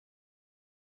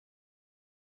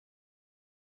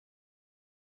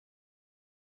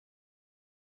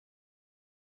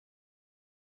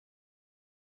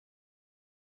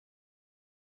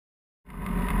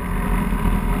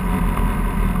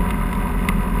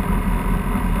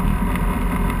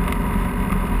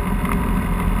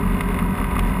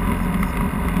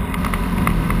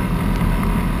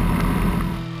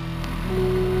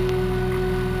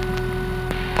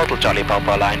Charlie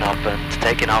Papa, line up and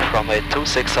taking off runway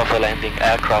 26 of a landing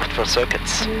aircraft for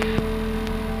circuits.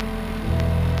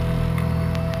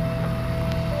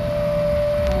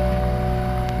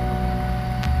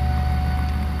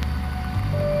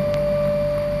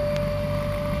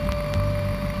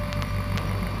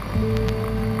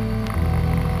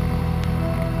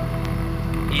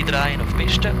 Drei auf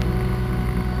Piste.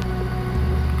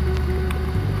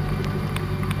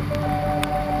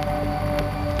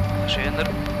 Schöner.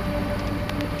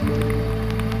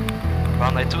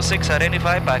 Runway 26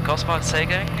 identified by cosmos setting.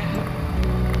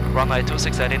 Runway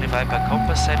 26 identified by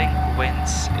compass setting.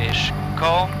 Winds ist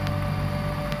calm.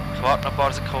 Ich warte noch ein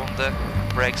paar Sekunden.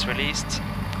 Brakes released.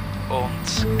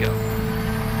 Und go.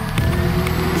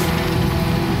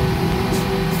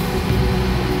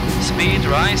 Speed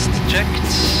raised,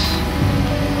 checked.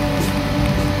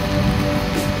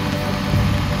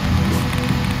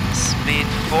 Speed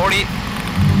 40.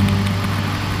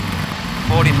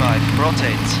 45,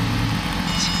 rotate.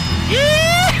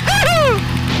 Yahoo!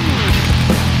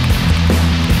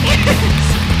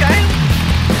 Geil!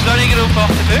 Beschleuniger auf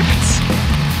 58.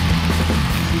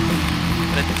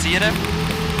 Reduzieren.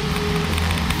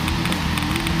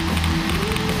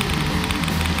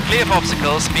 Clear of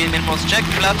obstacles, speed minimums check,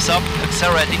 flaps up,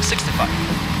 accelerating 65.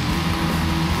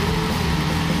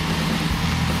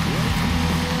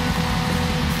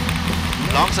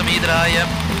 Langsam eindrehen.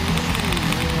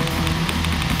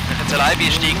 Wenn ich jetzt allein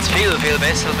bin, steigt es viel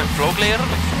besser als mit dem Fluglehrer.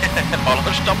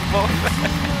 Ballonstopp.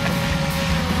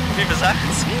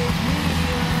 65.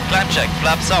 Climb check,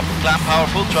 flaps up, climb power,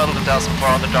 full throttle to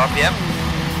 1400 RPM.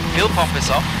 Fuel pump is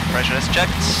off, pressure is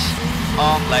checked,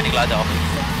 and landing light off.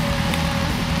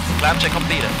 Climb check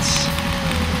completed.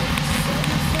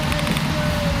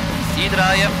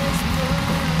 Eindrehen.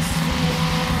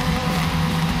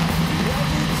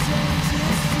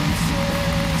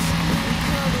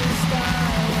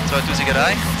 ...2000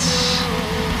 erreicht.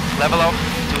 Level up,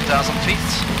 2000 feet.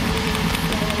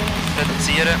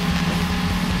 Reduzieren.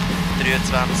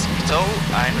 23 Zoll,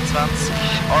 21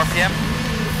 RPM.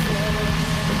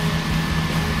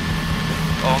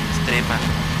 Und trimmen.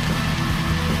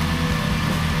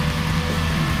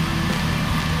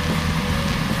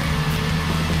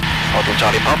 Hotel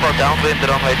Charlie Papa, downwind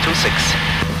runway 26.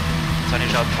 Jetzt habe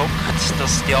ich schon gefunkt,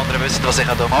 dass die anderen wissen, was ich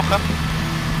hier mache.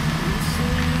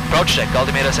 Approach check,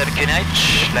 Altimeter Circuit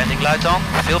H, landing light on,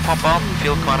 fuel pump on,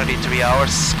 fuel quantity 3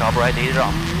 hours, carburetor either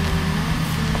on.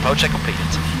 Approach check completed.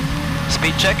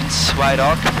 Speed checked, wide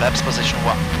arc, flaps position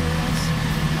 1.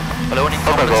 Ballooning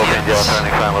kompensiert.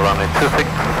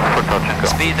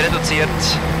 Speed reduziert.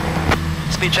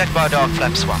 Speed check, wide arc,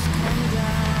 flaps 1.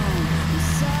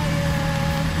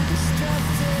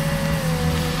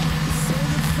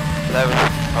 Level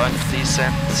Point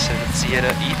Descent,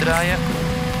 reduzieren, eindrehen.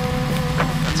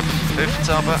 Jetzt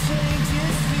auf 15 runter.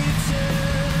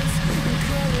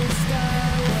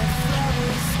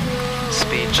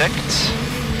 Speed checked.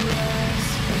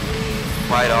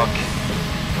 Wide arc,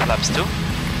 flaps 2.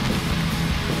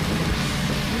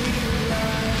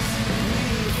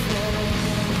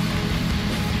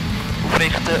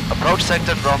 Aufrichten, approach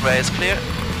sector, runway is clear.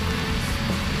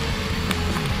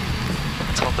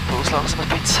 Jetzt kommt der Puls langsam ein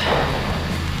bisschen.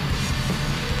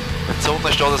 Die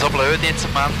Sonne steht so blöd jetzt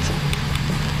im Moment.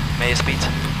 Mehr Speed.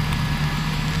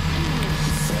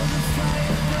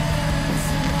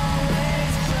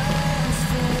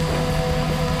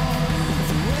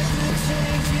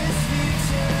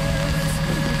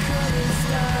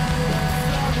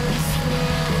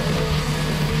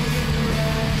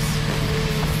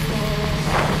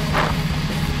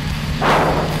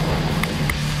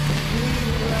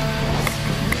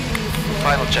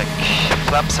 Final check.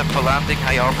 Flaps up for landing,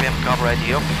 high RPM,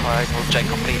 carburetor up, final check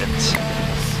completed.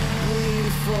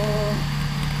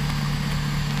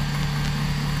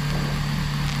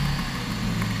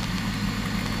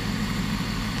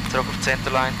 Zurück auf die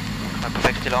Centerline. Eine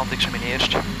perfekte Landung, schon meine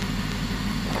erste.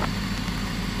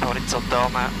 Horizontal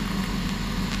nehmen.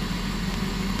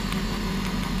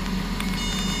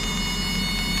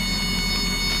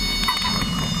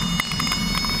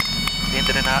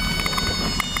 Hinteren nehmen.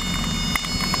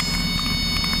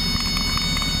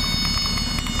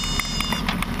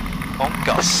 Und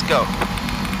Gas, go!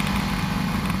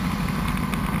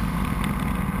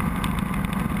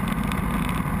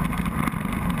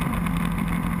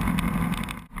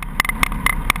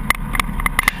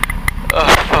 Oh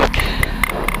fuck!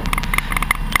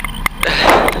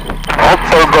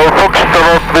 Also go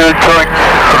Foxtrot, will join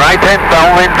right hand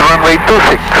downwind runway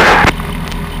 26.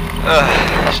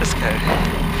 Ist das geil.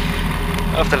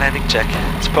 Auf der Landing check.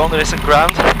 Spawner is on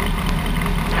ground.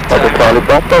 Bitte. Also Charlie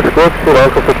Papa ist gut, für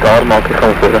also für Tarmac, ich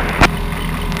kann führen.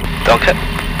 Danke.